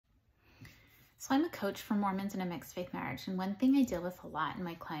So I'm a coach for Mormons in a mixed faith marriage. And one thing I deal with a lot in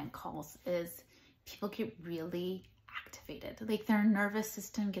my client calls is people get really activated. Like their nervous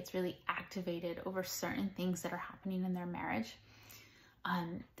system gets really activated over certain things that are happening in their marriage.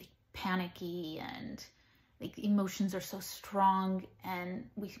 Like panicky and like emotions are so strong. And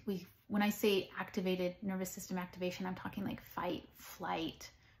when I say activated nervous system activation, I'm talking like fight,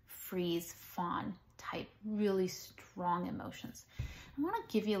 flight, freeze, fawn type, really strong emotions. I want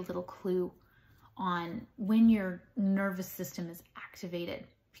to give you a little clue on when your nervous system is activated,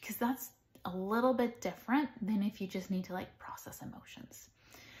 because that's a little bit different than if you just need to like process emotions.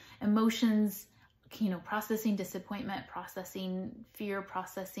 Emotions, processing disappointment, processing fear,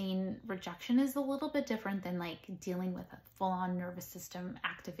 processing rejection is a little bit different than like dealing with a full-on nervous system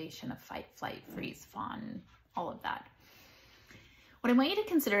activation of fight, flight, freeze, fawn, all of that. What I want you to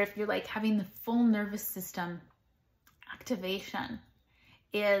consider if you're like having the full nervous system activation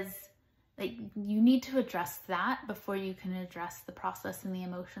is like you need to address that before you can address the process and the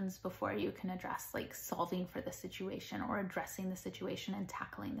emotions, before you can address like solving for the situation or addressing the situation and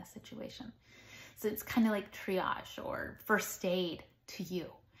tackling the situation. So it's kind of like triage or first aid to you.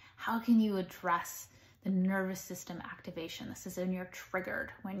 How can you address the nervous system activation? This is when you're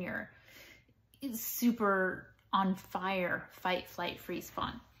triggered, when you're super on fire, fight, flight, freeze,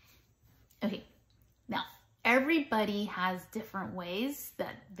 fawn. Okay, now everybody has different ways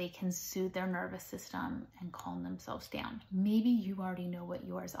that they can soothe their nervous system and calm themselves down. Maybe you already know what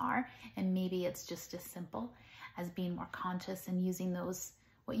yours are, and maybe it's just as simple as being more conscious and using those,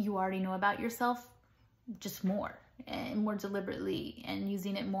 what you already know about yourself, just more and more deliberately, and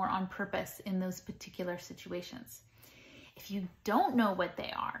using it more on purpose in those particular situations. If you don't know what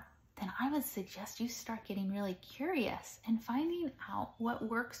they are, then I would suggest you start getting really curious and finding out what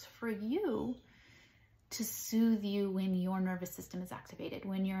works for you to soothe you when your nervous system is activated,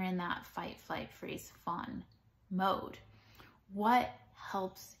 when you're in that fight, flight, freeze, fawn mode. What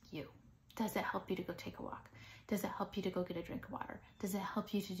helps you? Does it help you to go take a walk? Does it help you to go get a drink of water? Does it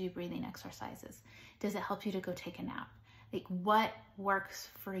help you to do breathing exercises? Does it help you to go take a nap? Like what works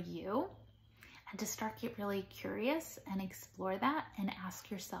for you? And to start get really curious and explore that and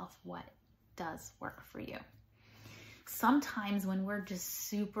ask yourself what does work for you. Sometimes when we're just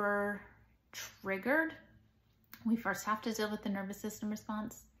super triggered, we first have to deal with the nervous system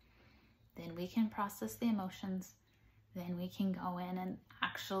response, then we can process the emotions, then we can go in and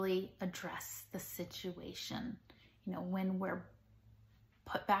actually address the situation, when we're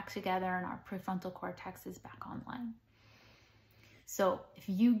put back together and our prefrontal cortex is back online. So if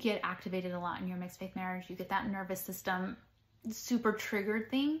you get activated a lot in your mixed faith marriage, you get that nervous system super triggered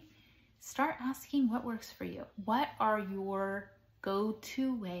thing, start asking what works for you. What are your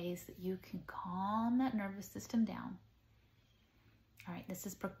go-to ways that you can calm that nervous system down? All right, this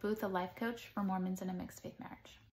is Brooke Booth, a life coach for Mormons in a mixed faith marriage.